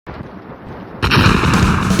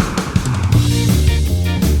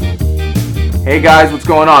Hey guys, what's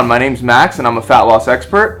going on? My name's Max and I'm a fat loss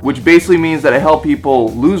expert, which basically means that I help people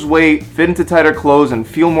lose weight, fit into tighter clothes, and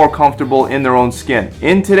feel more comfortable in their own skin.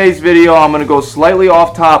 In today's video, I'm going to go slightly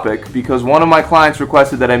off topic because one of my clients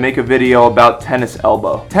requested that I make a video about tennis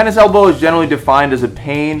elbow. Tennis elbow is generally defined as a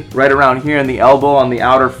pain right around here in the elbow on the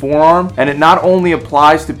outer forearm, and it not only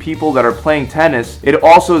applies to people that are playing tennis, it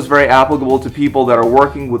also is very applicable to people that are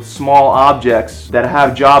working with small objects that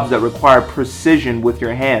have jobs that require precision with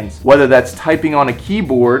your hands, whether that's typing on a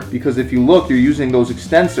keyboard, because if you look, you're using those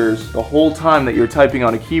extensors the whole time that you're typing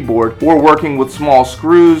on a keyboard, or working with small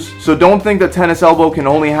screws. So don't think that tennis elbow can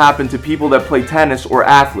only happen to people that play tennis or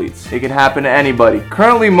athletes. It can happen to anybody.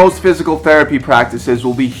 Currently, most physical therapy practices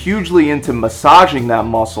will be hugely into massaging that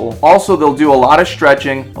muscle. Also, they'll do a lot of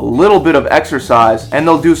stretching, a little bit of exercise, and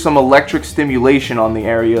they'll do some electric stimulation on the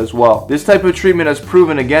area as well. This type of treatment has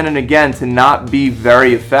proven again and again to not be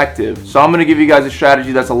very effective. So I'm going to give you guys a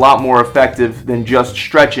strategy that's a lot more effective than just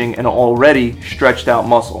stretching an already stretched out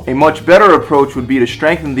muscle. A much better approach would be to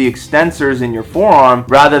strengthen the extensors in your forearm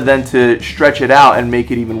rather than to stretch it out and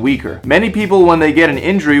make it even weaker. Many people, when they get an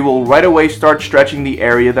injury, will right away start stretching the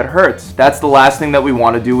area that hurts. That's the last thing that we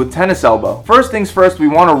want to do with tennis elbow. First things first, we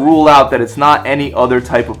want to rule out that it's not any other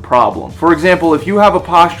type of problem. For example, if you have a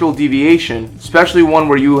postural deviation, especially one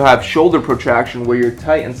where you have shoulder protraction where you're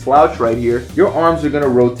tight and slouched right here, your arms are going to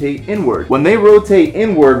rotate inward. When they rotate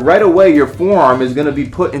inward, right away your forearm is going to be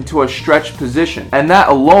put into a stretched position, and that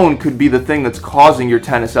alone could be the thing that's causing your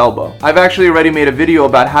tennis elbow. I've actually already made a video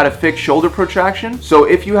about how to fix shoulder protraction, so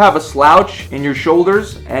if you have a slouch in your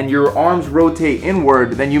shoulders and your arms rotate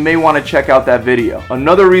inward, then you may want to check out that video.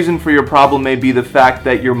 Another reason for your problem may be the fact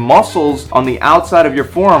that your muscles on the outside of your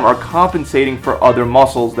forearm are compensating for other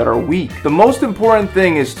muscles that are weak. The most important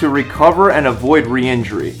thing is to recover and avoid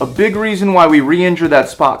re-injury. A big reason why we re-injure that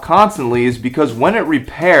spot constantly is because when it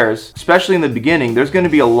repairs, especially in the beginning, there's going to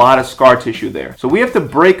be a lot of scar tissue there. So we have to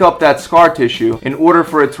break up that scar tissue in order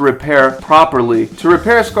for it to repair properly. To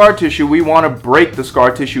repair scar tissue, we want to break the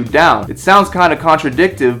scar tissue down. It sounds kind of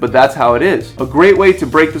contradictory, but that's how it is. A great way to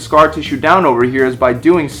break the scar tissue down over here is by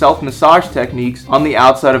doing self-massage techniques on the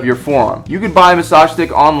outside of your forearm. You could buy a massage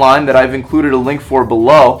stick online that I've included a link for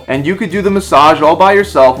below, and you could do the massage all by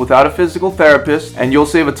yourself without a physical therapist, and you'll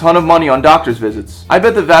save a ton of money on doctor's visits. I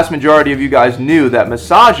bet the vast majority of you guys knew that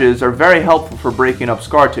massages are very helpful for breaking up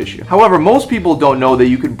scar tissue. However, most people don't know that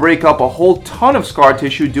you could break up a whole ton of scar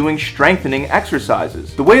tissue doing strengthening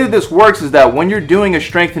exercises. The way that this works is that when you're doing a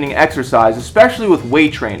strengthening exercise, especially with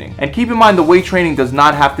weight training, and keep in mind the weight training does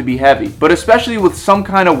not have to be heavy, but especially with some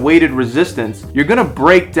kind of weighted resistance, you're going to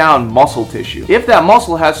break down muscle tissue. If that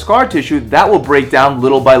muscle has scar tissue, that will break down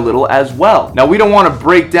little by little as well. Now, we don't want to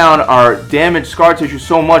break down our damaged scar tissue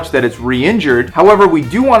so much that it's re-injured. However, we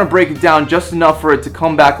do want to break it down just enough for it to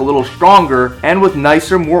come back a little stronger and with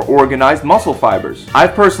nicer, more organized muscle fibers.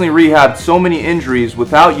 I've personally rehabbed so many injuries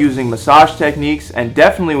without using massage techniques and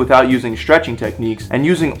definitely without using stretching techniques and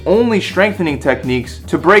using only strengthening techniques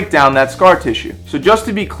to break down that scar tissue. So just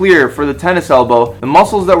to be clear, for the tennis elbow, the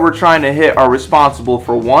muscles that we're trying to hit are responsible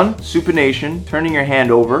for 1, supination, turning your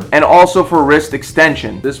hand over, and also for wrist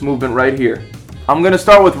extension, this movement right here. I'm going to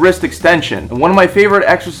start with wrist extension, and one of my favorite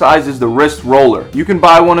exercises is the wrist roller. You can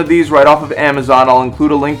buy one of these right off of Amazon. I'll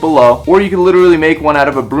include a link below, or you can literally make one out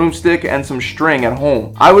of a broomstick and some string at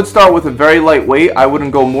home. I would start with a very light weight. I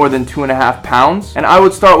wouldn't go more than 2.5 pounds, and I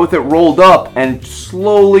would start with it rolled up and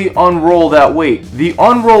slowly unroll that weight. The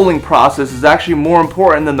unrolling process is actually more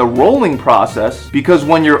important than the rolling process, because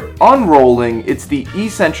when you're unrolling, it's the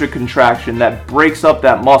eccentric contraction that breaks up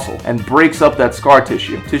that muscle and breaks up that scar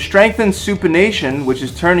tissue. To strengthen supination, which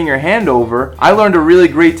is turning your hand over, I learned a really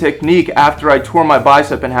great technique after I tore my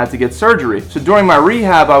bicep and had to get surgery. So during my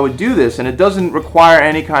rehab, I would do this, and it doesn't require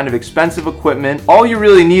any kind of expensive equipment. All you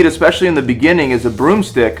really need, especially in the beginning, is a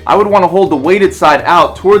broomstick. I would want to hold the weighted side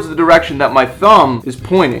out towards the direction that my thumb is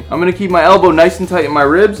pointing. I'm going to keep my elbow nice and tight in my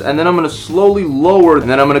ribs, and then I'm going to slowly lower, and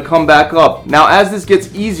then I'm going to come back up. Now, as this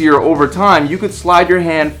gets easier over time, you could slide your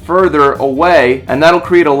hand further away, and that'll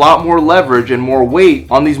create a lot more leverage and more weight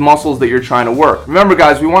on these muscles that you're trying to work. Remember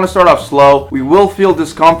guys, we want to start off slow. We will feel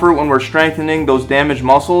discomfort when we're strengthening those damaged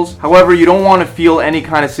muscles. However, you don't want to feel any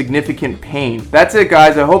kind of significant pain. That's it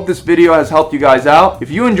guys. I hope this video has helped you guys out.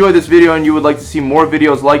 If you enjoyed this video and you would like to see more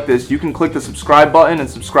videos like this, you can click the subscribe button and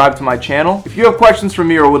subscribe to my channel. If you have questions for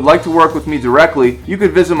me or would like to work with me directly, you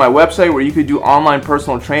could visit my website where you could do online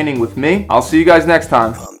personal training with me. I'll see you guys next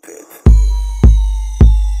time.